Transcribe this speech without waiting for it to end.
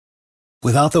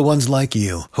Without the ones like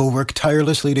you, who work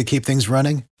tirelessly to keep things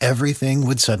running, everything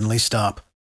would suddenly stop.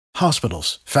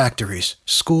 Hospitals, factories,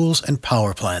 schools, and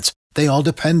power plants, they all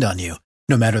depend on you.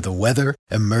 No matter the weather,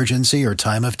 emergency, or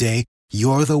time of day,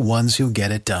 you're the ones who get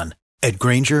it done. At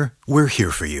Grainger, we're here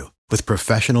for you with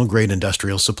professional-grade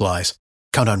industrial supplies.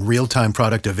 Count on real-time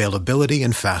product availability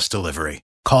and fast delivery.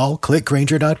 Call,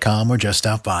 clickgrainger.com, or just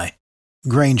stop by.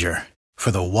 Grainger, for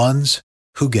the ones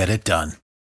who get it done.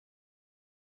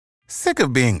 Sick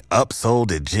of being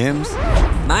upsold at gyms?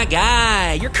 My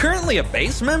guy, you're currently a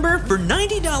base member? For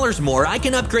 $90 more, I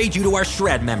can upgrade you to our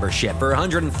Shred membership. For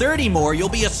 $130 more, you'll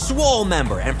be a Swole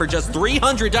member. And for just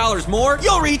 $300 more,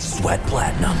 you'll reach Sweat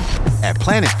Platinum. At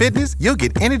Planet Fitness, you'll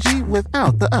get energy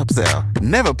without the upsell.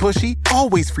 Never pushy,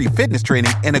 always free fitness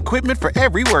training and equipment for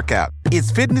every workout.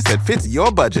 It's fitness that fits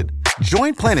your budget.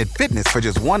 Join Planet Fitness for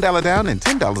just $1 down and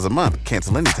 $10 a month.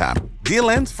 Cancel anytime. Deal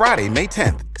ends Friday, May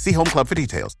 10th. See Home Club for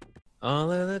details.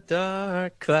 All of the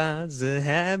dark clouds that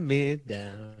have me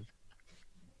down.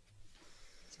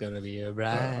 It's gonna be a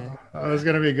bright. Oh, it's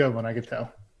gonna be a good one. I could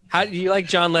tell. How do you like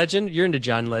John Legend? You're into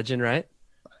John Legend, right?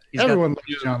 Everyone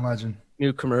loves John Legend.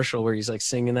 New commercial where he's like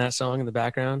singing that song in the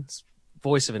background. It's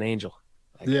voice of an angel.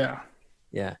 Yeah.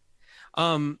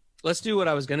 Let's do what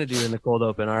I was gonna do in the cold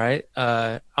open. All right.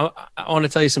 I want to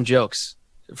tell you some jokes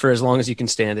for as long as you can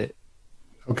stand it.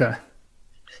 Okay.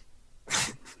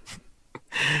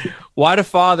 Why do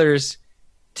fathers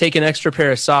take an extra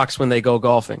pair of socks when they go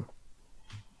golfing?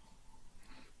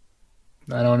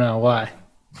 I don't know why.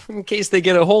 In case they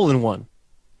get a hole in one.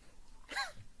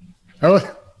 Oh,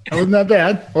 wasn't that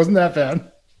bad. Wasn't that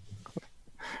bad.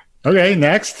 Okay,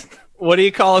 next. What do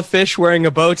you call a fish wearing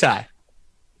a bow tie?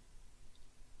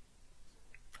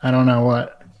 I don't know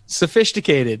what.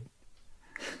 Sophisticated.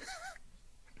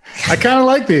 I kind of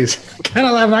like these.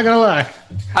 I'm not gonna lie.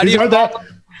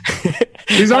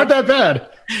 These aren't that bad.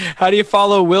 How do you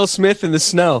follow Will Smith in the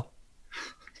snow?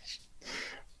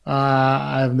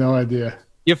 I have no idea.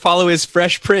 You follow his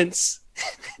Fresh Prince.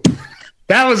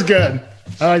 That was good.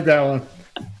 I like that one.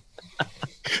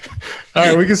 All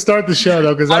right, we can start the show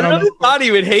though, because I really thought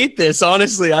he would hate this.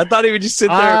 Honestly, I thought he would just sit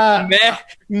there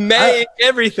meh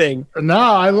everything. No,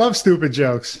 I love stupid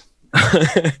jokes.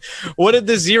 What did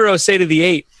the 0 say to the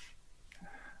 8?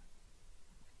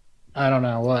 I don't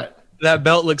know what. That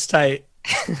belt looks tight.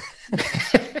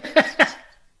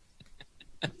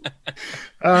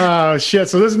 Oh shit!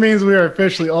 So this means we are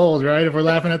officially old, right? If we're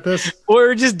laughing at this,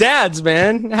 we're just dads,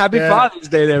 man. Happy Father's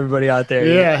Day to everybody out there.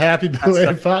 Yeah, happy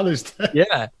belated Father's Day.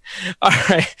 Yeah. All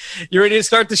right, you ready to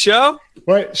start the show?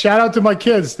 Wait! Shout out to my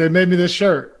kids. They made me this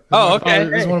shirt. Okay.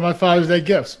 This is one of my Father's Day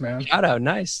gifts, man. Shout out,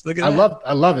 nice. Look at that.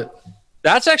 I love it.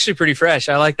 That's actually pretty fresh.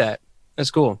 I like that. That's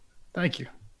cool. Thank you.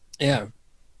 Yeah,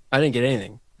 I didn't get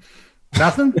anything.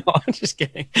 Nothing? No, I'm just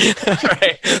kidding. All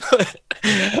right.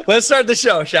 Let's start the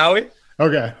show, shall we?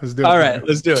 Okay, let's do it. All right,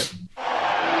 let's do it.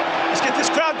 Let's get this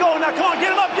crowd going. Now, come on,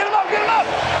 get him up, get him up, get him up.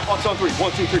 Hawks on 3.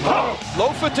 1, 2, 3, 4.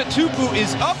 Lofa Tatupu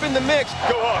is up in the mix.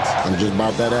 Go Hawks. I'm just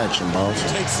about that action, boss.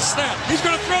 Takes the snap. He's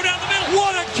going to throw down the middle.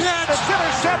 What a catch. It's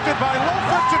intercepted by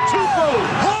Lofa Tatupu.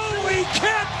 Holy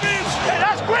catfish. Hey,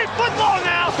 that's great football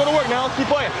now. It's going to work now. Let's keep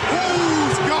playing.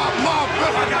 Who's got my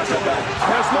back? I got your back.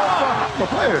 That's Lofa. The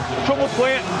player. Triple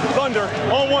plant. Thunder.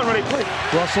 On 1 ready. Play.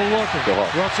 Russell looking.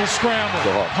 Russell scrambling.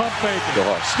 Pump faking.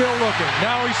 Still looking.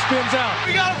 Now he spins out.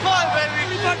 We got a fly, baby.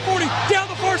 40 down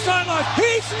the far sideline.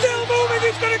 He's still moving.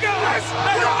 He's going to go. Yes.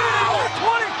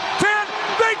 20, 10.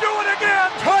 They do it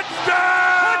again.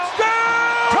 Touchdown.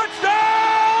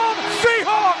 Touchdown.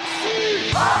 Seahawks.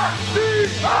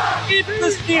 It's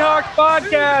the Seahawks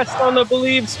podcast on the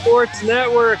Believe Sports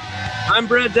Network. I'm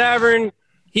Brett Davern.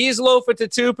 He's Lofa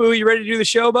Tatupu. You ready to do the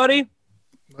show, buddy?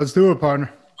 Let's do it,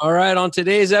 partner. All right. On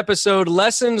today's episode,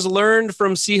 lessons learned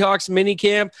from Seahawks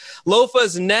minicamp.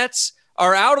 Lofa's Nets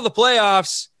are out of the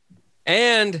playoffs.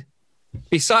 And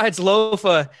besides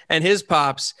Lofa and his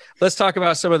pops, let's talk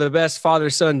about some of the best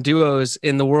father-son duos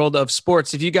in the world of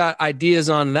sports. If you got ideas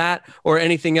on that or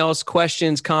anything else,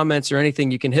 questions, comments, or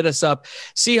anything, you can hit us up.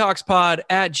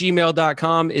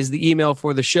 Seahawkspod@gmail.com is the email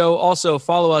for the show. Also,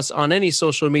 follow us on any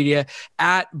social media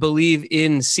at Believe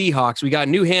in Seahawks. We got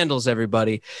new handles,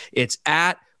 everybody. It's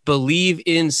at Believe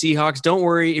in Seahawks. Don't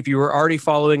worry if you were already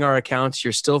following our accounts.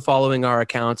 You're still following our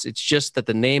accounts. It's just that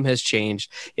the name has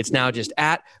changed. It's now just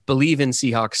at Believe in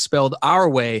Seahawks, spelled our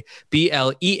way,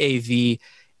 BLEAV,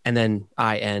 and then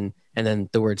IN, and then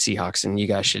the word Seahawks. And you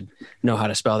guys should know how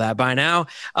to spell that by now.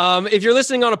 If you're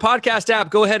listening on a podcast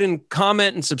app, go ahead and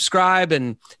comment and subscribe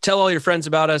and tell all your friends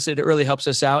about us. It really helps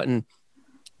us out. And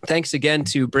Thanks again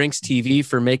to Brinks TV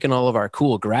for making all of our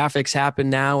cool graphics happen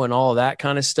now and all of that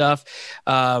kind of stuff.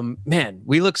 Man,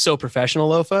 we look so professional,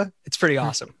 Lofa. It's pretty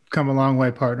awesome. Come a long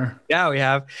way, partner. Yeah, we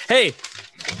have. Hey,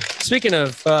 speaking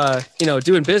of,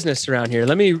 doing business around here,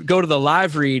 let me go to the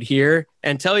live read here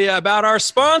and tell you about our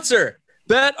sponsor,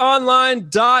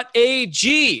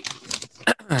 betonline.ag.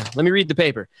 Let me read the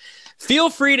paper. Feel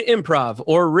free to improv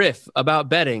or riff about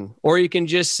betting, or you can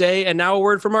just say, and now a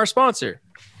word from our sponsor.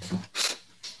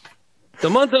 The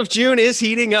month of June is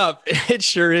heating up. It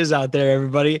sure is out there,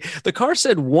 everybody. The car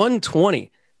said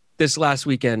 120 this last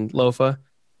weekend, Lofa.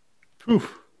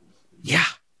 Oof. Yeah.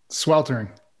 Sweltering.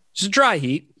 Just dry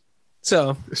heat.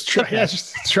 So just try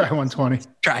 120.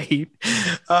 Dry heat.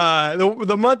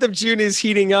 The month of June is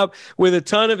heating up with a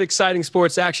ton of exciting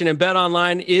sports action, and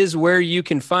BetOnline is where you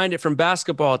can find it, from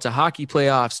basketball to hockey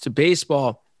playoffs to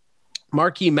baseball.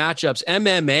 Marquee matchups,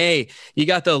 MMA. You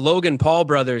got the Logan Paul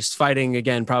brothers fighting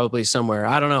again, probably somewhere.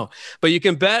 I don't know. But you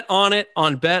can bet on it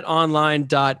on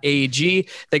betonline.ag.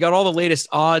 They got all the latest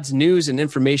odds, news, and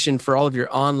information for all of your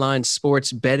online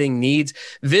sports betting needs.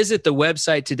 Visit the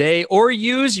website today or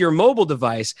use your mobile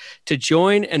device to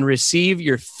join and receive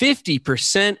your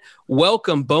 50%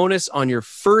 welcome bonus on your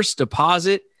first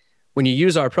deposit when you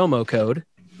use our promo code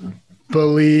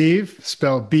Believe,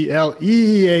 spelled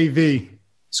BLEEAV.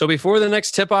 So before the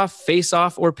next tip-off,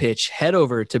 face-off, or pitch, head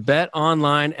over to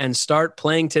BetOnline and start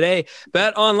playing today.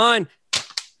 BetOnline,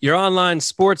 your online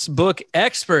sports book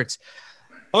experts.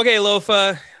 Okay,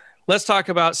 Lofa, let's talk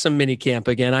about some minicamp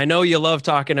again. I know you love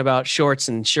talking about shorts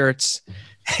and shirts.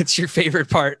 It's your favorite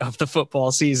part of the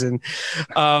football season.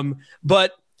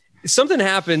 But something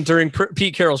happened during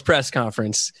Pete Carroll's press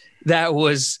conference that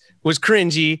was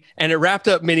cringy, and it wrapped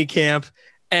up minicamp,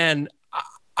 and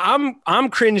I'm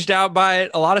cringed out by it.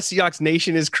 A lot of Seahawks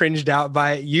Nation is cringed out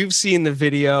by it. You've seen the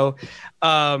video.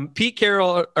 Russell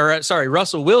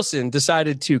Wilson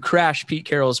decided to crash Pete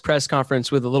Carroll's press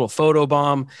conference with a little photo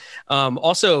bomb.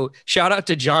 Also, shout out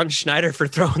to John Schneider for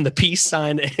throwing the peace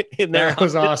sign in there. That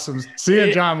was awesome.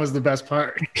 Seeing John was the best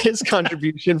part. His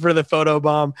contribution for the photo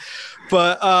bomb.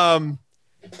 But,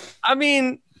 I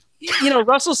mean,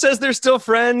 Russell says they're still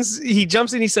friends. He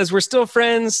jumps in, he says, we're still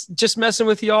friends, just messing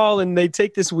with y'all. And they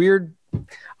take this weird,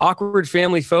 awkward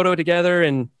family photo together.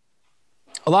 And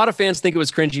a lot of fans think it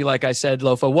was cringy, like I said,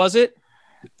 Lofa. Was it?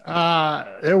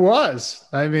 It was.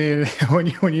 I mean, when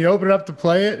you open it up to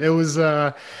play it, it was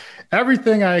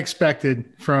everything I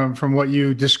expected from what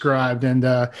you described. And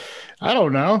I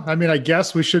don't know. I mean, I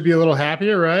guess we should be a little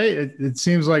happier, right? It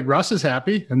seems like Russ is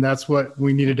happy, and that's what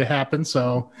we needed to happen.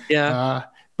 So, yeah.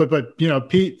 But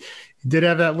Pete did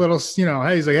have that little,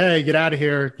 hey, he's like, hey, get out of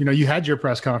here. You had your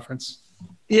press conference.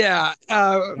 Yeah.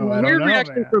 Weird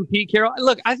reaction from Pete Carroll.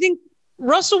 Look, I think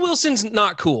Russell Wilson's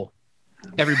not cool,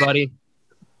 everybody.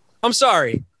 I'm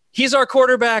sorry. He's our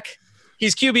quarterback.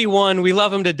 He's QB1. We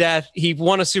love him to death. He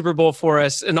won a Super Bowl for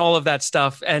us and all of that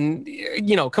stuff. And,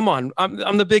 come on.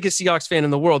 I'm the biggest Seahawks fan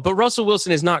in the world, but Russell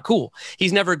Wilson is not cool.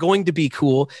 He's never going to be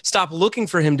cool. Stop looking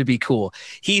for him to be cool.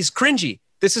 He's cringy.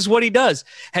 This is what he does.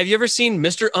 Have you ever seen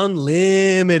Mr.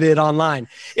 Unlimited online?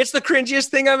 It's the cringiest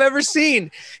thing I've ever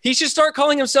seen. He should start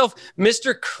calling himself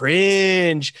Mr.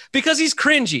 Cringe because he's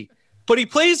cringy, but he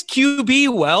plays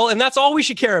QB well, and that's all we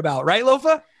should care about, right,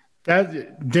 Lofa?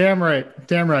 Damn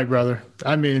right, brother.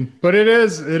 I mean, but it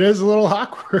is a little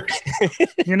awkward,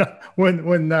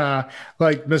 when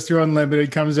like Mr. Unlimited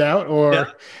comes out,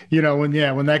 or when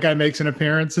that guy makes an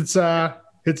appearance,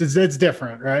 it's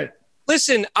different, right?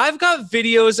 Listen, I've got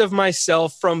videos of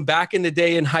myself from back in the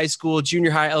day in high school,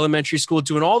 junior high, elementary school,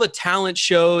 doing all the talent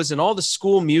shows and all the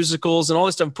school musicals and all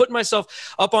this stuff, putting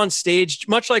myself up on stage,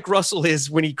 much like Russell is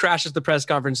when he crashes the press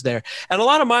conference there. And a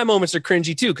lot of my moments are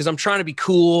cringy too, because I'm trying to be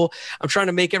cool. I'm trying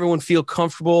to make everyone feel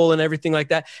comfortable and everything like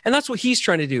that. And that's what he's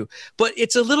trying to do. But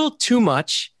it's a little too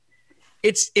much.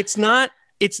 It's not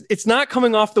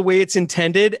coming off the way it's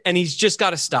intended, and he's just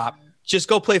got to stop. Just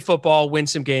go play football, win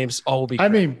some games. All will be great. I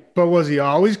mean, but was he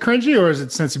always cringy, or is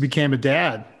it since he became a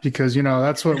dad? Because,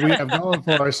 that's what we have going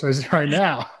for us right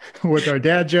now with our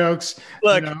dad jokes.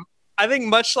 Look, I think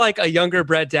much like a younger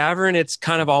Brett Davern, it's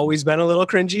kind of always been a little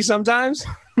cringy sometimes.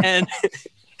 And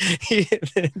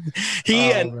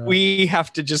we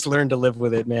have to just learn to live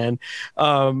with it, man.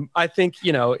 I think,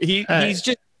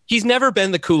 he's never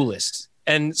been the coolest.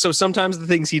 And so sometimes the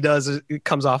things he does, it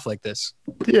comes off like this.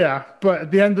 Yeah, but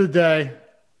at the end of the day,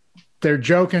 they're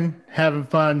joking, having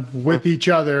fun with each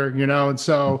other, and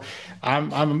so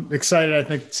I'm excited. I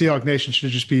think Seahawks Nation should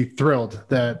just be thrilled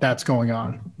that that's going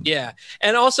on. Yeah,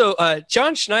 and also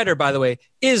John Schneider, by the way,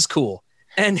 is cool.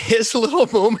 And his little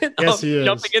moment of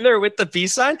jumping in there with the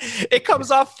peace sign, it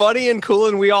comes off funny and cool,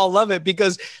 and we all love it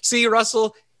because, see,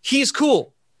 Russell, he's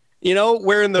cool. You know,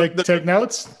 wearing take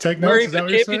notes. Wearing the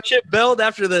championship belt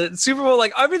after the Super Bowl,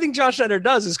 like everything John Schneider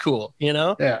does is cool. You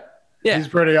know, yeah, he's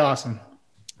pretty awesome.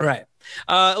 Right.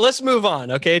 Let's move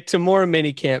on. Okay, to more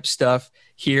minicamp stuff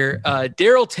here.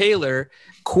 Darrell Taylor,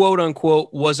 quote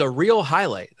unquote, was a real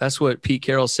highlight. That's what Pete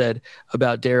Carroll said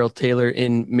about Darrell Taylor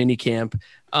in minicamp.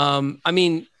 I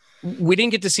mean, we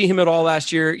didn't get to see him at all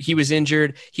last year. He was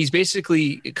injured. He's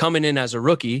basically coming in as a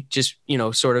rookie, just, you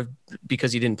know, sort of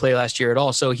because he didn't play last year at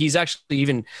all. So he's actually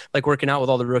even like working out with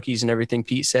all the rookies and everything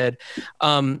Pete said.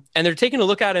 And they're taking a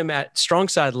look at him at strong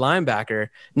side linebacker,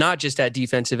 not just at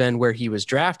defensive end where he was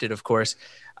drafted, of course.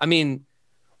 I mean,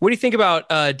 what do you think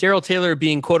about Darrell Taylor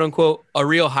being, quote unquote, a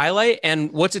real highlight?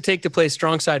 And what's it take to play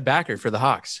strong side backer for the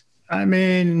Hawks? I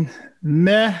mean,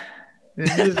 meh.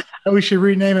 We should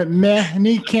rename it Meh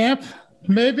Knee Camp,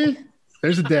 maybe.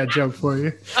 There's a dad joke for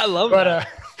you. I love that.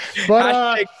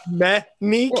 Meh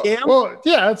Knee Camp. Well,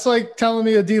 yeah, it's like telling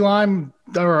me a D line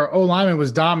or O lineman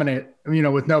was dominant, you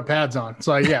know, with no pads on. It's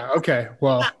like, yeah, okay,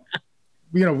 well,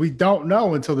 you know, we don't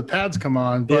know until the pads come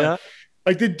on. But yeah.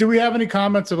 Like, do we have any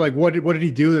comments of like what did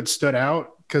he do that stood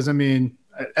out? Because I mean,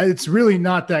 it's really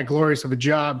not that glorious of a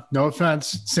job. No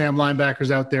offense, Sam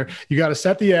linebackers out there. You got to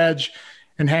set the edge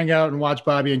and hang out and watch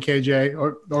Bobby and KJ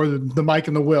or the Mike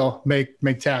and the Will make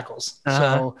tackles.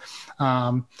 So,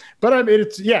 but I mean,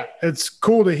 it's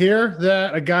cool to hear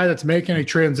that a guy that's making a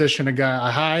transition,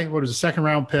 a second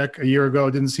round pick a year ago,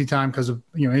 didn't see time because of,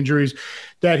 you know, injuries,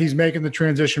 that he's making the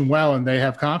transition well and they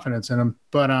have confidence in him.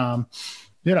 But,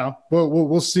 you know,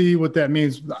 we'll see what that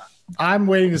means. I'm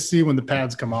waiting to see when the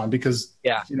pads come on because,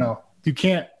 you know, you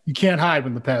can't hide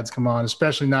when the pads come on,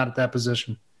 especially not at that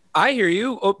position. I hear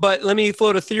you, but let me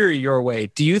float a theory your way.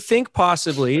 Do you think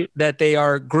possibly that they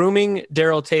are grooming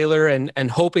Darrell Taylor and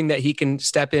hoping that he can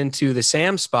step into the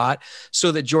Sam spot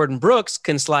so that Jordan Brooks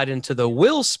can slide into the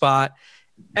Will spot,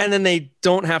 and then they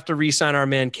don't have to re-sign our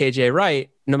man KJ Wright,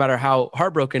 no matter how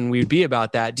heartbroken we'd be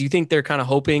about that? Do you think they're kind of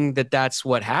hoping that that's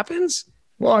what happens?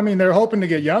 Well, I mean, they're hoping to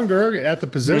get younger at the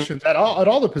positions, at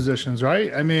all the positions,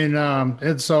 right? I mean,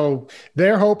 and so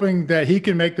they're hoping that he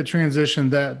can make the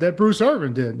transition that Bruce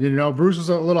Irvin did. You know, Bruce was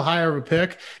a little higher of a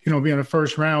pick, you know, being a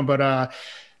first round, but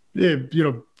you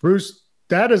know, Bruce,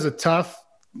 that is a tough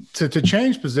to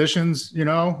change positions, you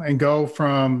know, and go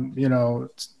from, you know,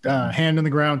 hand in the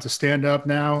ground to stand up.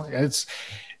 Now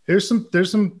there's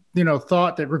some, you know,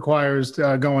 thought that requires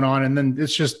going on. And then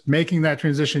it's just making that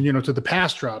transition, you know, to the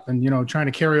pass drop and, you know, trying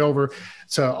to carry over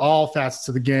to all facets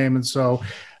of the game. And so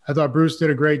I thought Bruce did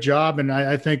a great job. And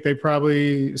I think they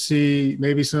probably see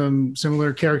maybe some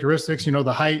similar characteristics, you know,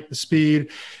 the height, the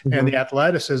speed, and the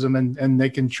athleticism, and they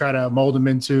can try to mold them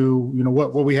into, you know,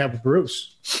 what we have with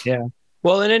Bruce. Yeah.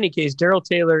 Well, in any case, Darrell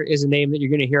Taylor is a name that you're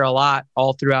going to hear a lot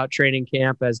all throughout training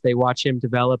camp as they watch him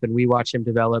develop and we watch him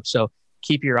develop. So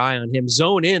keep your eye on him,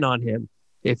 zone in on him,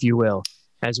 if you will,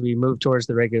 as we move towards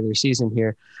the regular season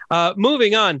here.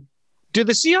 Moving on, do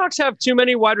the Seahawks have too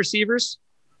many wide receivers?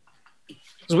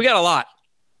 Because we got a lot.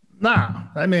 Nah,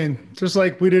 I mean, just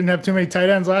like we didn't have too many tight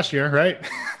ends last year, right?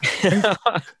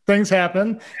 Things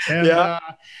happen. And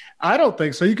I don't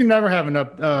think so. You can never have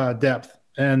enough depth.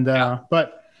 And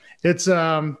but it's you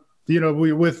know,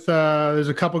 there's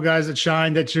a couple guys that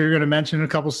shine that you're going to mention in a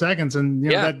couple seconds, and you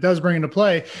know, that does bring into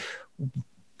play.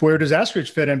 Where does Eskridge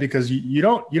fit in? Because you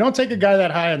don't take a guy that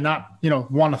high and not, you know,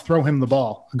 want to throw him the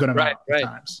ball a good amount of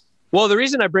times. Well, the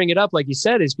reason I bring it up, like you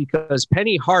said, is because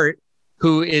Penny Hart,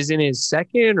 who is in his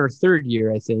second or third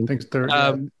year, I think third,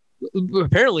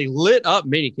 apparently lit up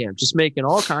minicamp, just making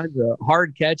all kinds of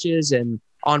hard catches and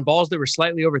on balls that were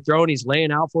slightly overthrown. He's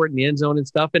laying out for it in the end zone and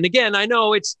stuff. And again, I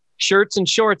know it's shirts and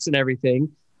shorts and everything.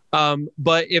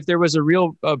 But if there was a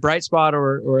real bright spot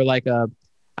or like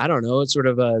I don't know, it's sort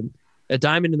of a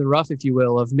diamond in the rough, if you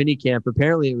will, of minicamp,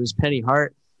 apparently it was Penny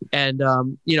Hart. And,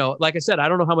 you know, like I said, I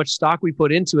don't know how much stock we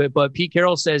put into it, but Pete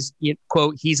Carroll says,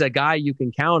 quote, he's a guy you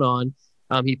can count on.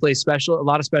 He plays a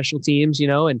lot of special teams, you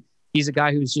know, and he's a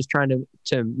guy who's just trying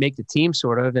to make the team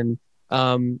sort of. And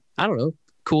I don't know,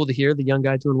 cool to hear the young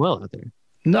guy doing well out there.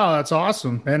 No, that's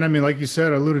awesome. And I mean, like you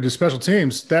said, alluded to special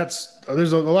teams. There's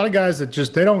a lot of guys that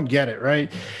just, they don't get it,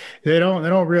 right? They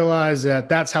don't realize that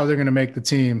that's how they're going to make the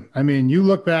team. I mean, you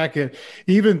look back at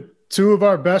even two of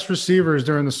our best receivers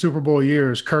during the Super Bowl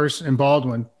years, Kearse and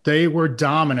Baldwin, they were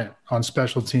dominant on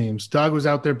special teams. Doug was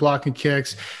out there blocking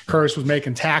kicks. Kearse was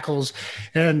making tackles.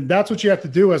 And that's what you have to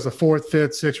do as the fourth,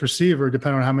 fifth, sixth receiver,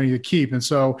 depending on how many you keep. And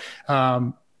so,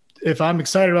 if I'm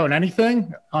excited about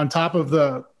anything on top of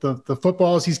the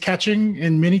footballs he's catching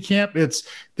in minicamp, it's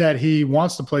that he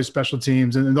wants to play special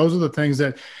teams. And those are the things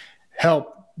that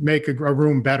help make a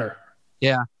room better.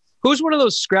 Yeah. Who's one of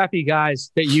those scrappy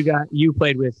guys that you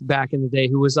played with back in the day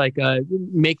who was like a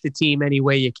make the team any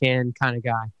way you can kind of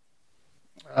guy?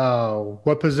 Oh,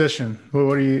 what position?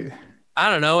 What do you? I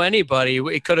don't know, anybody.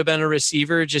 It could have been a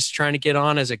receiver just trying to get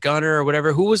on as a gunner or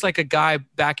whatever. Who was like a guy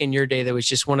back in your day that was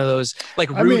just one of those like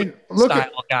Rudy style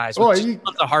guys with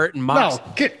the heart and moxie?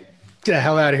 No, get the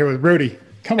hell out of here with Rudy.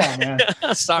 Come on, man.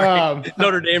 Sorry.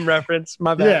 Notre Dame reference.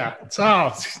 My bad.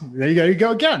 Yeah. There you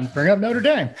go again. Bring up Notre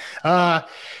Dame.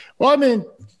 Well, I mean,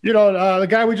 the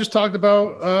guy we just talked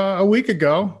about a week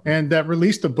ago and that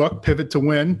released the book, Pivot to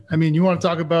Win. I mean, you want to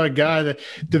talk about a guy that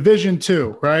Division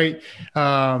II, right?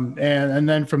 And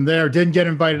then from there, didn't get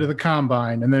invited to the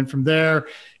combine. And then from there,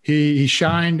 he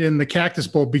shined in the Cactus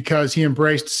Bowl because he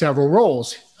embraced several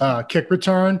roles. Kick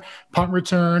return, punt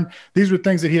return. These were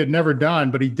things that he had never done,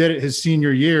 but he did it his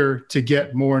senior year to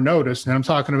get more notice. And I'm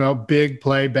talking about big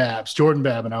play Babs, Jordan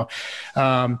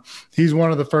Babineau. He's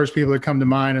one of the first people that come to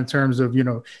mind in terms of,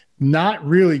 not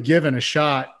really given a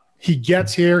shot. He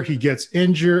gets here, he gets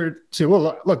injured. So,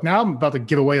 well, look, now I'm about to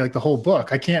give away like the whole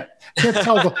book. I can't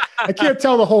tell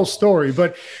the whole story,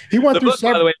 but he went through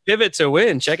several. By the way, Pivot to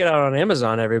Win. Check it out on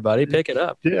Amazon, everybody. Pick it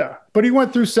up. Yeah, but he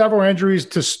went through several injuries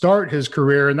to start his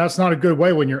career, and that's not a good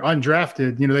way when you're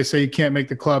undrafted. They say you can't make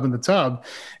the club in the tub,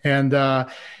 and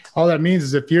all that means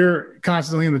is if you're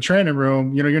constantly in the training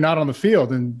room, you're not on the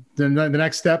field, and then the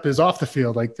next step is off the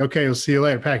field. Like, okay, we'll see you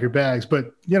later. Pack your bags.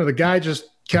 But the guy just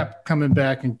kept coming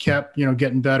back and kept,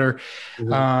 getting better.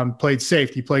 Played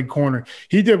safety, played corner.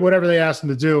 He did whatever they asked him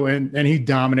to do, and he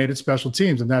dominated special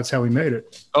teams, and that's how he made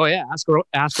it. Oh yeah, ask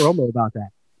Romo about that.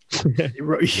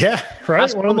 Yeah, right.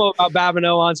 Ask Romo about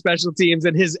Babineau on special teams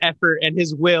and his effort and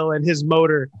his will and his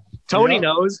motor. Tony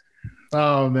knows.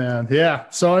 Oh man, yeah.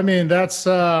 So I mean, that's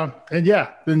and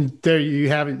yeah, then there you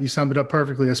have it. You summed it up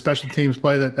perfectly. A special teams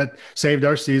play that saved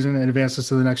our season and advanced us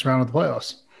to the next round of the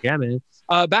playoffs. Yeah, man.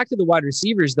 Back to the wide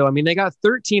receivers, though. I mean, they got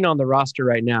 13 on the roster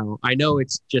right now. I know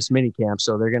it's just minicamp,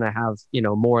 so they're going to have,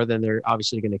 more than they're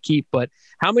obviously going to keep. But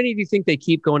how many do you think they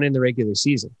keep going in the regular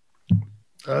season?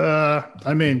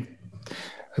 I mean,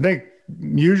 I think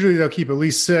usually they'll keep at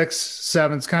least 6,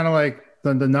 7. It's kind of like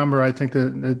the number. I think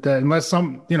that unless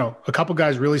some, a couple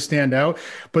guys really stand out,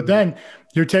 but then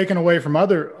you're taken away from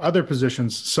other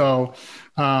positions. So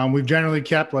we've generally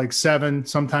kept like 7,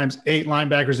 sometimes 8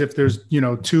 linebackers if there's,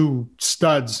 2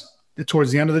 studs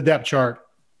towards the end of the depth chart,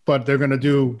 but they're going to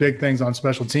do big things on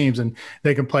special teams and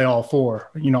they can play all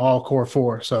 4, all core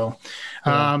 4. So,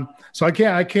 so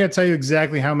I can't tell you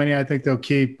exactly how many I think they'll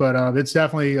keep, but it's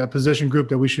definitely a position group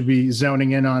that we should be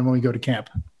zoning in on when we go to camp.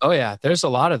 Oh yeah. There's a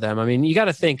lot of them. I mean, you got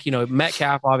to think,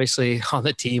 Metcalf, obviously on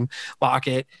the team,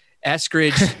 Lockett,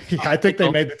 Eskridge. Yeah, I think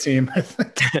they made the team.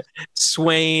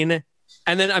 Swain.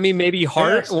 And then, I mean, maybe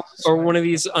Hart or one of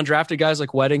these undrafted guys like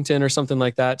Weddington or something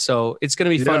like that. So it's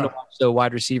going to be fun to watch the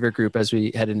wide receiver group as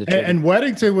we head into training. And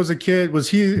Weddington was a kid,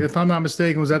 if I'm not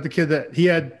mistaken, was that the kid that he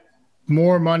had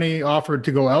more money offered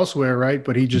to go elsewhere, right?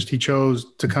 But he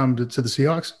chose to come to the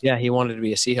Seahawks. Yeah, he wanted to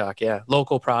be a Seahawk. Yeah,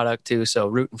 local product too. So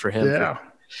rooting for him. Yeah.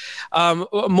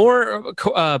 More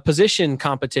position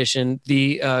competition.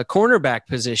 The cornerback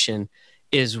position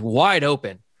is wide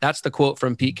open. That's the quote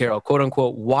from Pete Carroll, quote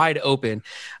unquote, wide open.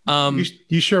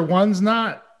 You sure one's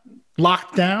not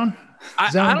locked down?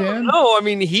 I don't know. I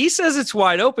mean, he says it's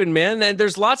wide open, man. And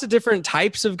there's lots of different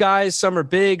types of guys. Some are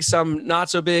big, some not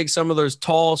so big. Some of those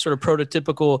tall, sort of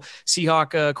prototypical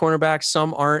Seahawk cornerbacks.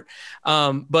 Some aren't.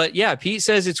 But yeah, Pete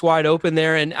says it's wide open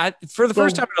there. And for the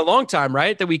first time in a long time,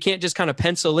 right, that we can't just kind of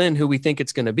pencil in who we think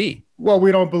it's going to be. Well,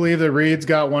 we don't believe that Reed's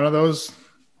got one of those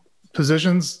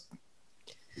positions.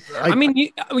 I mean,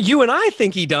 you and I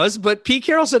think he does, but Pete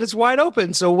Carroll said it's wide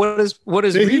open. So what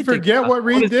is did he forget what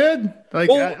Reed did? Like,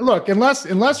 look, unless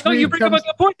Reed you bring up a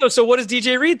good point though. So what does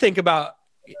DJ Reed think about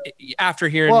after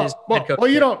hearing his head coach?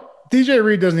 Well, DJ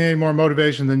Reed doesn't need any more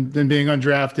motivation than being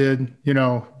undrafted,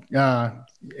 and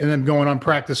then going on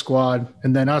practice squad,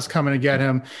 and then us coming to get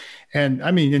him. And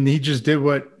I mean, and he just did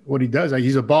what he does. Like,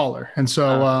 he's a baller, and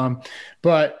so,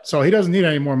 so he doesn't need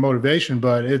any more motivation.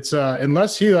 But it's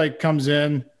unless he comes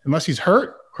in. Unless he's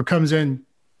hurt or comes in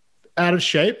out of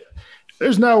shape,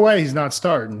 there's no way he's not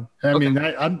starting. I mean,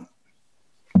 I'm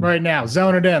right now,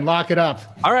 zone it in, lock it up.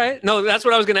 All right. No, that's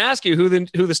what I was going to ask you, who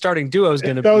the starting duo is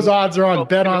going to be. Those odds are on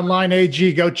BetOnline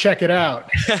AG. Go check it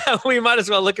out. We might as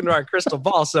well look into our crystal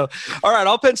ball. So, all right,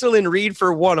 I'll pencil in Reed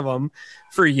for one of them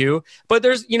for you. But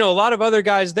there's, a lot of other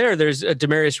guys there. There's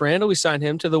Demarius Randall. We signed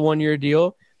him to the 1-year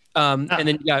deal. And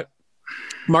then you got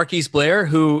Marquise Blair,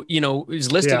 who,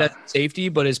 is listed as safety,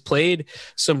 but has played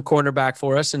some cornerback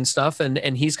for us and stuff.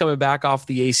 And he's coming back off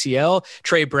the ACL.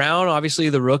 Trey Brown, obviously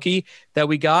the rookie that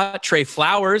we got. Trey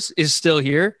Flowers is still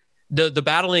here. The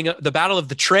battle of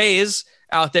the Treys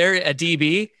out there at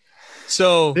DB.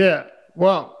 So yeah.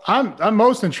 Well, I'm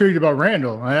most intrigued about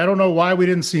Randall. I don't know why we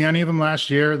didn't see any of him last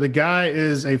year. The guy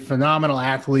is a phenomenal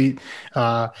athlete.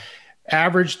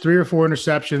 Averaged 3 or 4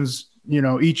 interceptions,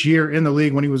 each year in the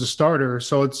league when he was a starter.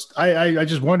 So I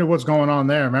just wonder what's going on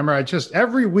there. Remember,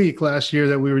 every week last year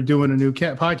that we were doing a new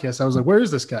podcast, I was like, where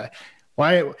is this guy?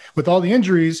 Why, with all the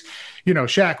injuries,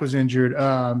 Shaq was injured.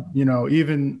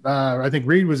 Even I think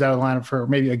Reed was out of the lineup for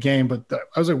maybe a game, but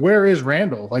I was like, where is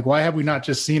Randall? Like, why have we not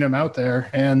just seen him out there?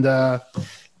 And I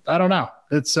don't know.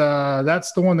 It's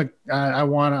that's the one that I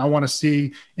want to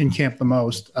see in camp the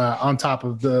most, on top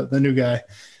of the new guy,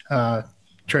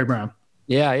 Trey Brown.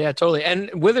 Yeah, totally.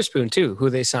 And Witherspoon too, who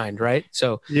they signed, right?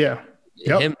 So yeah,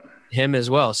 him as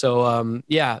well. So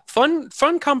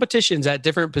fun competitions at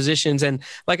different positions. And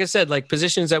like I said, like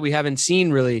positions that we haven't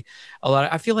seen really a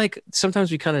lot. I feel like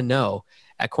sometimes we kind of know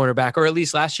at cornerback, or at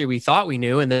least last year we thought we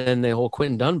knew. And then the whole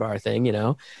Quentin Dunbar thing,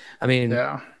 I mean,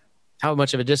 how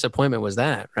much of a disappointment was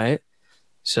that? Right.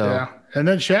 So, yeah. And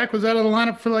then Shaq was out of the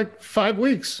lineup for like 5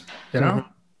 weeks, So.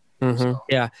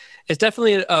 Yeah, it's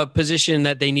definitely a position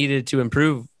that they needed to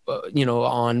improve,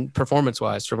 on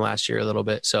performance-wise from last year a little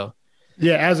bit. So,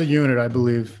 yeah, as a unit, I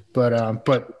believe. But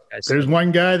there's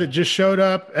one guy that just showed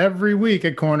up every week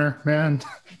at corner, man,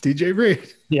 DJ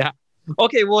Reed. Yeah.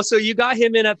 Okay, well, so you got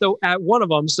him in at one of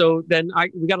them. So then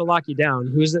we got to lock you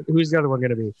down. Who's the other one going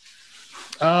to be?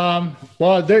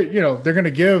 Well, they're going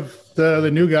to give the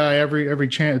new guy every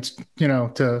chance,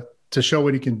 to show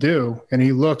what he can do. And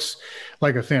he looks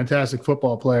like a fantastic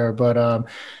football player, but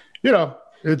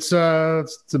it's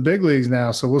the big leagues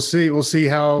now. So we'll see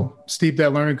how steep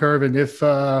that learning curve, and if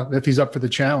he's up for the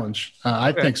challenge.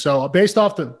 I think so. Based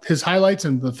off his highlights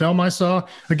and the film I saw,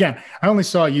 again, I only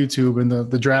saw YouTube and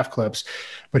the draft clips,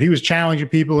 but he was challenging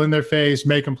people in their face,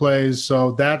 making plays.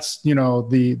 So that's,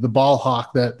 the ball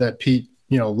hawk that Pete,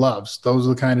 loves. Those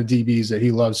are the kind of DBs that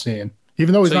he loves seeing.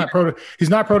 Even though he's not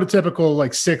prototypical,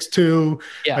 like 6'2",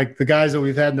 like the guys that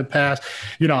we've had in the past.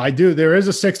 There is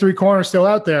a 6'3" corner still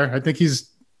out there. I think he's,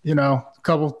 a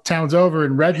couple towns over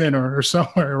in Redmond or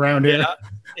somewhere around here.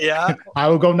 Yeah. I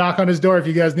will go knock on his door if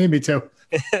you guys need me to.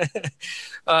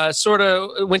 Sort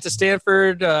of went to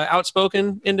Stanford,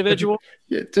 outspoken individual.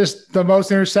 Just the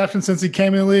most interceptions since he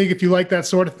came in the league, if you like that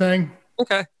sort of thing.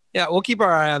 Okay. Yeah, we'll keep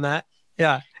our eye on that.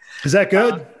 Yeah. Is that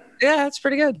good? Yeah, it's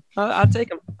pretty good. I'll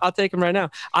take him. I'll take him right now.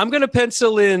 I'm going to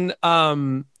pencil in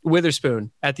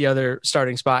Witherspoon at the other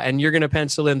starting spot, and you're going to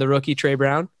pencil in the rookie Trey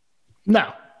Brown?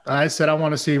 No, I said I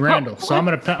want to see Randall, so I'm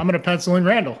going to pencil in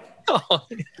Randall.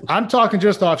 I'm talking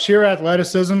just off sheer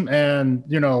athleticism and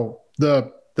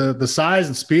the size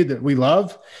and speed that we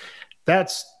love.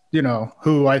 That's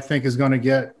who I think is going to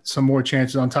get some more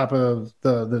chances on top of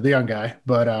the young guy.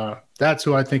 But that's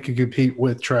who I think can compete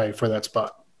with Trey for that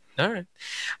spot. All right.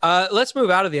 Let's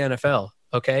move out of the NFL,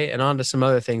 okay, and on to some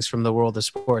other things from the world of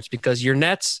sports, because your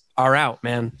Nets are out,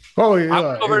 man. Oh, yeah.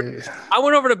 I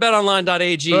went over to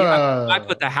betonline.ag. I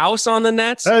put the house on the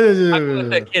Nets. I put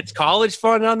the kids' college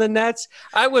fund on the Nets.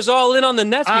 I was all in on the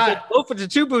Nets because Lofa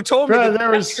Tatubu told me that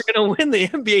the Nets were going to win the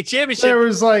NBA championship. There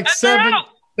was like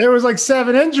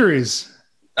 7 injuries.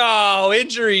 Oh,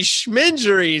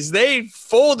 schminjuries. They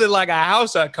folded like a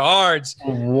house of cards.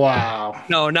 Wow.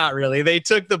 No, not really. They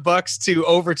took the Bucks to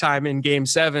overtime in Game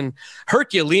 7.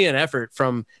 Herculean effort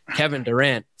from Kevin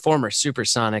Durant, former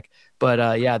Supersonic. But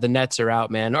the Nets are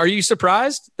out, man. Are you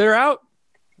surprised they're out?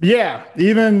 Yeah.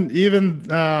 Even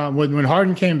when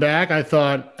Harden came back, I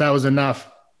thought that was enough.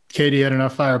 KD had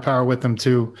enough firepower with them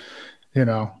to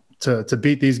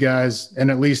beat these guys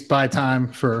and at least buy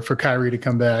time for Kyrie to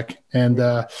come back. And,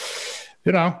 hats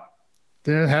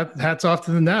off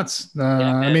to the Nets.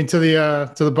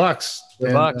 To the Bucks.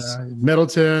 Bucks.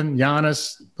 Middleton,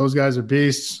 Giannis, those guys are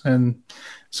beasts. And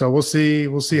so we'll see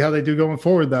how they do going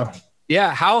forward, though.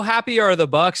 Yeah. How happy are the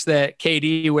Bucks that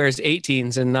KD wears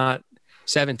 18s and not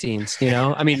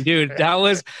 17s? I mean, dude, that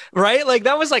was right. Like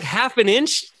that was like half an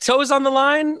inch toes on the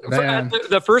line for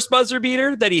the first buzzer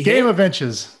beater that he hit. Game of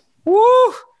inches.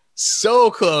 Woo!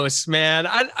 So close, man.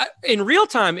 I in real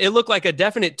time, it looked like a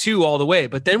definite 2 all the way.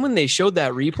 But then when they showed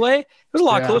that replay, it was a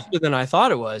lot closer than I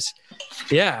thought it was.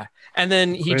 Yeah. And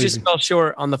then he just fell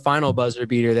short on the final buzzer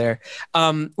beater there.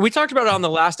 We talked about it on the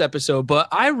last episode, but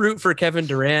I root for Kevin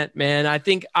Durant, man. I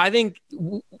think,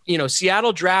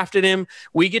 Seattle drafted him.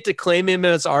 We get to claim him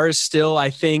as ours still. I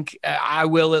think I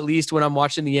will, at least when I'm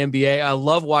watching the NBA. I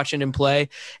love watching him play.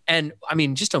 And I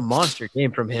mean, just a monster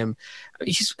game from him.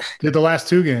 The last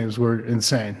 2 games were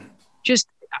insane.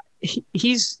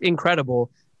 He's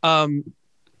incredible.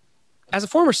 As a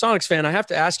former Sonics fan, I have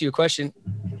to ask you a question.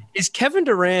 Is Kevin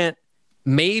Durant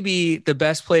maybe the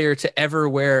best player to ever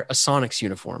wear a Sonics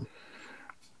uniform?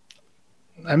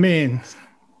 I mean,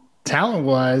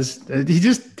 talent-wise, he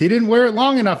didn't wear it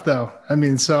long enough, though. I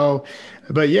mean,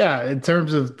 but yeah, in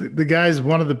terms of the guy's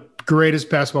one of the greatest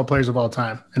basketball players of all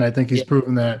time, and I think he's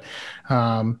proven that,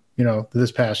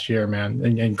 this past year, man,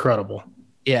 incredible.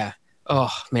 Yeah.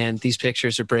 Oh man, these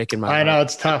pictures are breaking my heart. I know,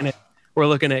 it's tough. We're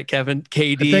looking at Kevin,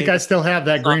 KD. I think I still have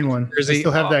that green one. I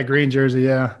still have that green jersey.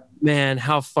 Yeah. Man,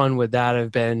 how fun would that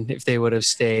have been if they would have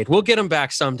stayed? We'll get them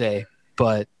back someday,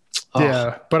 but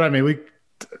yeah. But I mean,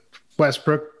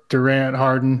 Westbrook, Durant,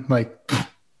 Harden,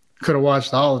 could have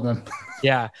watched all of them.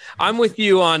 Yeah, I'm with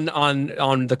you on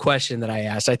the question that I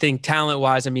asked. I think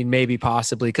talent-wise, I mean, maybe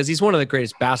possibly, because he's one of the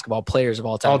greatest basketball players of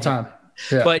all time. All time.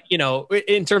 Yeah. But,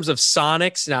 in terms of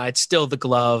Sonics, no, it's still the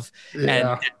glove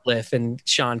and Cliff and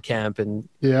Sean Kemp and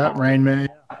Rain Man.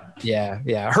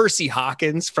 Yeah. Hersey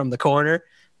Hawkins from the corner,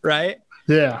 right?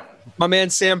 Yeah. My man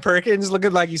Sam Perkins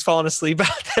looking like he's falling asleep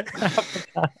out there.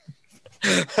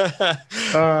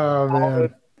 Oh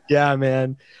man. Yeah,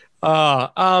 man.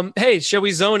 Hey, shall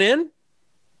we zone in?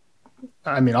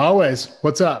 I mean, always.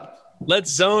 What's up?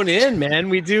 Let's zone in, man.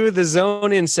 We do the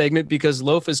zone in segment because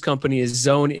Lofa's company is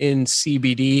Zone In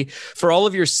CBD. For all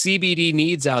of your CBD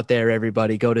needs out there,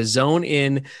 everybody, go to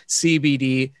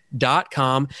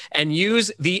zoneincbd.com and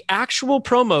use the actual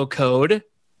promo code.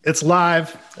 It's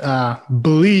live.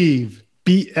 Believe,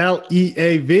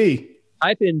 BLEAV.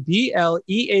 Type in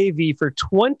BLEAV for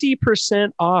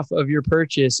 20% off of your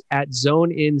purchase at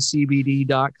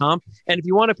zoneincbd.com. And if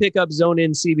you want to pick up Zone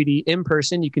In CBD in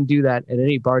person, you can do that at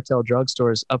any Bartell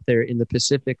drugstores up there in the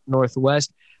Pacific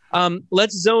Northwest.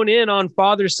 Let's zone in on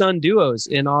father-son duos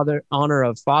in honor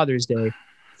of Father's Day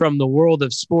from the world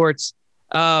of sports.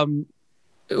 Who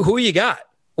you got?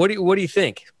 What do you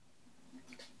think?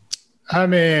 I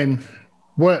mean,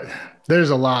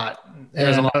 there's a lot.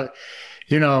 There's a lot.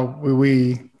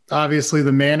 We obviously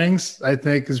the Mannings, I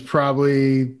think, is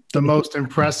probably the most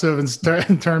impressive in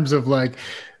terms of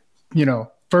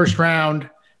first round.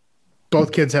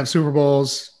 Both kids have Super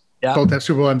Bowls. Yeah. Both have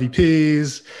Super Bowl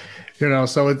MVPs.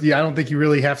 So I don't think you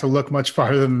really have to look much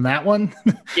farther than that one.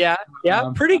 Yeah,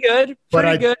 pretty good.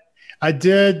 Good. I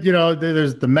did.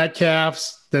 There's the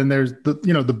Metcalfs. Then there's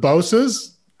the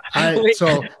Bosas. I wanted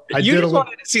to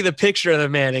see the picture of the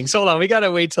Mannings. Hold on, we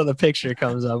gotta wait till the picture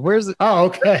comes up. Oh,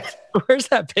 okay. Where's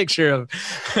that picture of?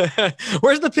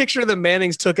 Where's the picture of the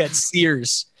Mannings took at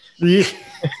Sears? Yeah.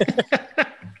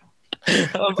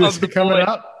 Is it coming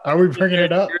up? Are we bringing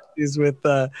it up?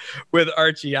 With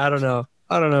Archie, I don't know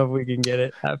if we can get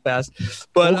it that fast,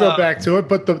 but we'll go back to it.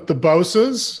 But the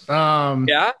Bosas,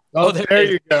 yeah. There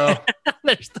you go.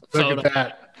 There's the photo Look at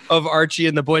that of Archie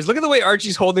and the boys. Look at the way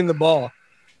Archie's holding the ball.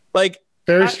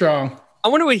 Very strong. I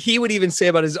wonder what he would even say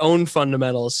about his own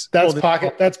fundamentals.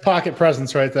 That's pocket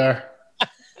presence right there.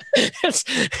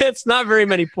 it's not very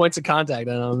many points of contact,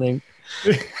 I don't think.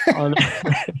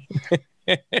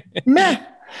 Meh.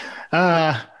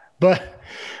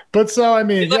 But so I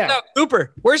mean, out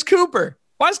Cooper. Where's Cooper?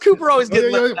 Why is Cooper always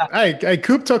getting left out? Hey,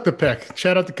 Coop took the pick.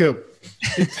 Shout out to Coop.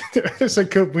 I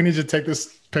said, Coop, we need you to take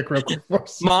this pick real quick for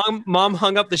us. Mom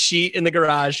hung up the sheet in the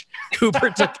garage.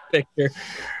 Cooper took the picture.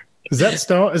 Is that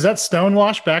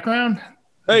Stonewash background?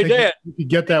 Hey, Dad. You could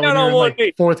get that when you're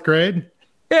in fourth grade.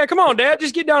 Yeah, come on, Dad.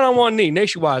 Just get down on one knee.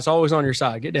 Nationwide's always on your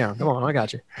side. Get down. Come on, I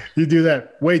got you. You do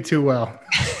that way too well.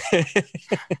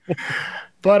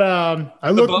 But I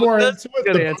look more into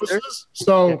it.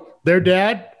 So their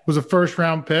dad was a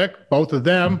first-round pick. Both of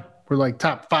them were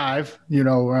top 5.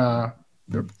 They're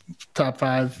top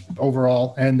 5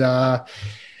 overall, and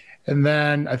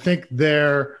then I think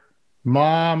their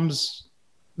mom's.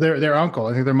 Their uncle,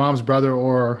 I think their mom's brother,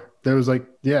 or there was there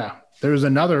was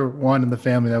another one in the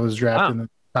family that was drafted in the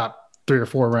top 3 or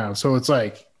 4 rounds. So it's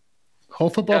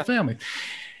whole football family.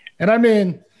 And I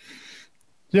mean,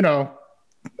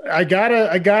 I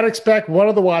gotta expect one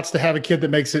of the Watts to have a kid that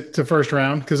makes it to first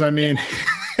round. Cause I mean,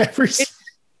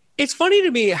 it's funny to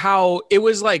me how it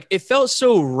was it felt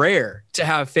so rare to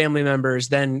have family members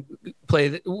then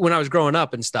play when I was growing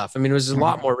up and stuff. I mean, it was a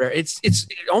lot more rare. It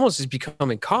almost is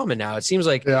becoming common now. It seems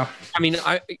like, I mean,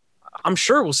 I'm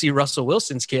sure we'll see Russell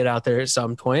Wilson's kid out there at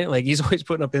some point. Like he's always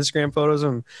putting up Instagram photos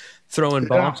of him throwing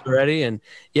bombs already. And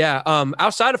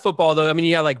outside of football though, I mean,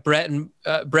 you got like Brett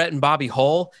and Bobby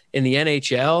Hull in the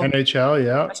NHL.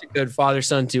 Yeah. That's a good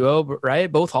father-son duo,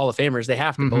 right? Both Hall of Famers. They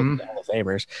have to both be Hall of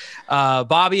Famers.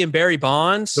 Bobby and Barry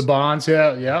Bonds. The Bonds.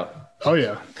 Yeah. Oh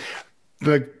yeah.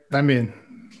 The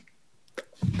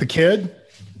kid.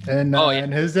 And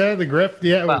his dad, the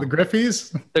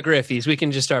Griffies. The Griffies. We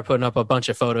can just start putting up a bunch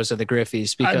of photos of the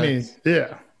Griffies because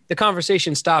the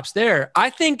conversation stops there.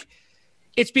 I think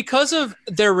it's because of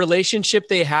their relationship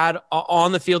they had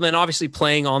on the field and obviously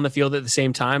playing on the field at the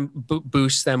same time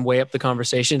boosts them way up the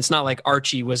conversation. It's not like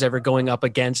Archie was ever going up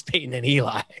against Peyton and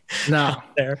Eli. No.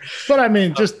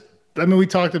 But we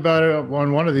talked about it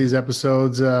on one of these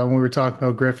episodes when we were talking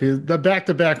about Griffey. The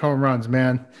back-to-back home runs,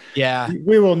 man. Yeah.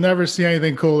 We will never see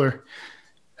anything cooler.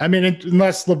 I mean,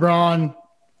 unless LeBron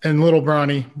and little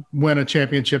Bronny win a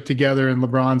championship together in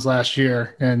LeBron's last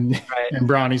year and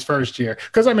Bronny's first year.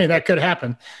 Because, that could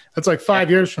happen. That's like 5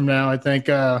 years from now, I think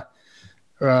your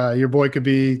boy could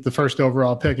be the first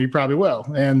overall pick. He probably will.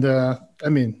 And,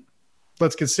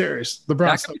 let's get serious.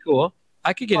 LeBron's that could be cool.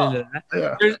 I could get into that.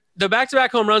 Yeah. There's the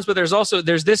back-to-back home runs, but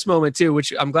there's this moment too,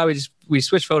 which I'm glad we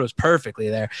switched photos perfectly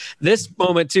there. This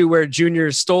moment too, where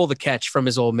Junior stole the catch from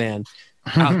his old man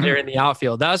out there in the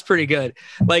outfield. That was pretty good.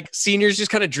 Like Senior's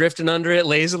just kind of drifting under it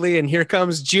lazily, and here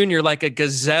comes Junior like a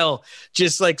gazelle,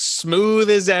 just like smooth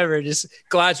as ever, just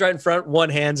glides right in front,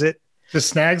 one-hands it, just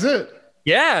snags it.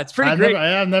 Yeah, it's pretty great.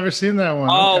 I've never seen that one.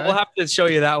 Oh, okay. We'll have to show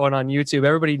you that one on YouTube.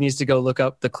 Everybody needs to go look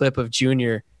up the clip of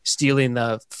Junior stealing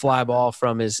the fly ball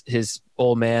from his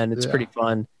old man. It's pretty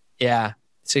fun. Yeah,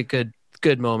 it's a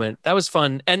good moment. That was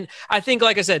fun. And I think,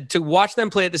 like I said, to watch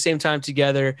them play at the same time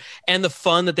together and the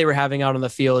fun that they were having out on the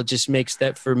field just makes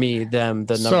that, for me, them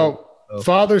the number. So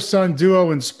father-son duo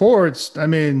in sports, my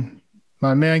man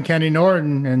Kenny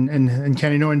Norton and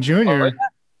Kenny Norton Jr.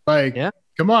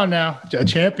 Come on now, a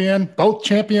champion, both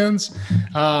champions.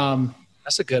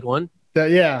 That's a good one.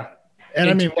 And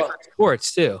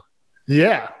sports too.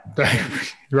 Yeah,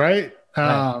 right.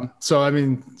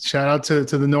 So shout out to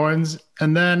the Nortons,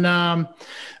 and then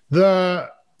the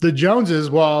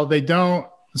Joneses. While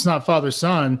it's not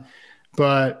father-son,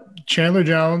 but Chandler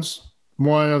Jones,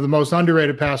 one of the most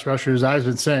underrated pass rushers I've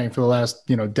been saying for the last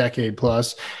decade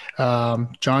plus.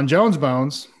 John Jones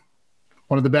Bones,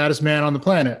 one of the baddest men on the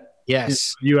planet.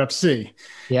 Yes, UFC.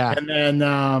 Yeah, and then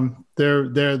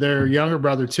their younger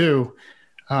brother too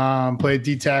played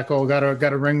D tackle. Got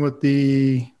a ring with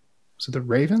the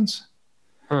Ravens.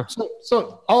 Huh.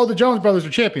 So all the Jones brothers are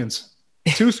champions.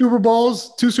 Two Super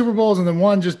Bowls, and then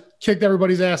one just kicked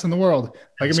everybody's ass in the world.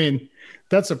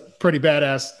 That's a pretty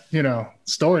badass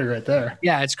story right there.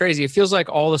 Yeah, it's crazy. It feels like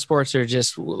all the sports are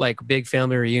just like big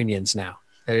family reunions now.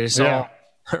 They're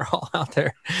all out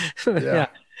there. Yeah,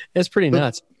 it's pretty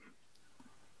nuts.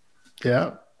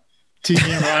 Yeah.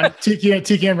 Tiki and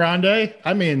Rondé.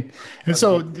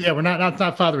 We're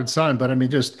not father and son, but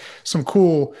just some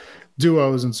cool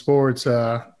duos in sports.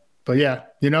 But yeah,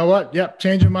 you know what? Yep.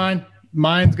 Change of mind.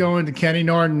 Mine's going to Kenny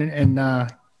Norton and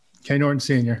Kenny Norton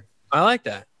Sr. I like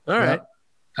that. All right.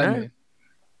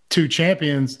 Two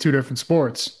champions, two different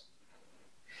sports.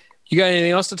 You got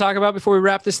anything else to talk about before we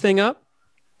wrap this thing up?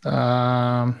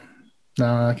 No,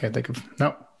 I can't think of.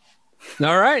 No.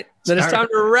 All right. Then it's time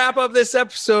to wrap up this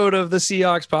episode of the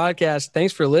Seahawks podcast.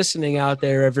 Thanks for listening out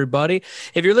there, everybody.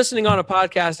 If you're listening on a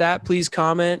podcast app, please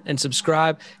comment and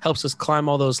subscribe. Helps us climb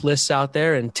all those lists out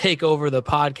there and take over the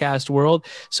podcast world.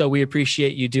 So we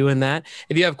appreciate you doing that.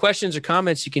 If you have questions or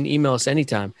comments, you can email us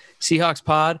anytime.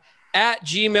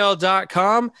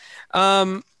 Seahawkspod@gmail.com.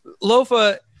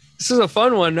 Lofa, this is a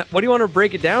fun one. What do you want to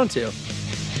break it down to?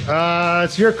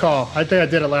 It's your call. I think I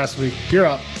did it last week. You're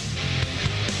up.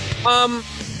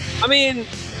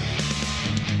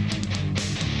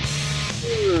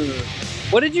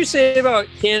 What did you say about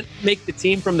can't make the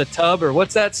team from the tub, or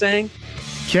what's that saying?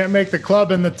 Can't make the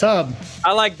club in the tub.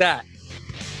 I like that.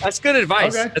 That's good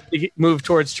advice as we move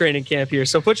towards training camp here.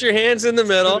 So put your hands in the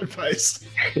middle. Good advice.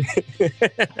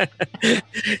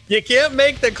 You can't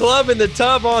make the club in the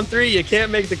tub on 3. You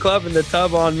can't make the club in the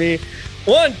tub on me.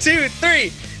 1, 2,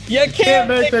 3. You can't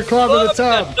make the club in the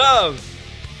tub.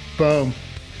 Boom.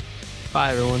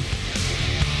 Bye, everyone.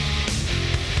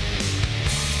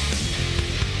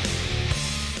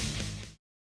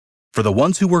 For the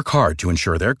ones who work hard to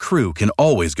ensure their crew can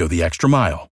always go the extra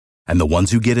mile, and the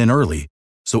ones who get in early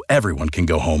so everyone can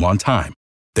go home on time,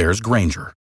 there's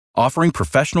Grainger, offering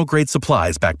professional-grade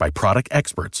supplies backed by product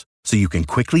experts so you can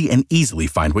quickly and easily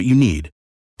find what you need.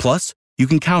 Plus, you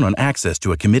can count on access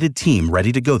to a committed team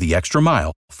ready to go the extra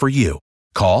mile for you.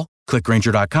 Call, Click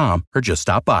Grainger.com or just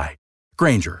stop by.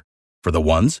 Grainger, for the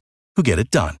ones who get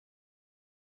it done.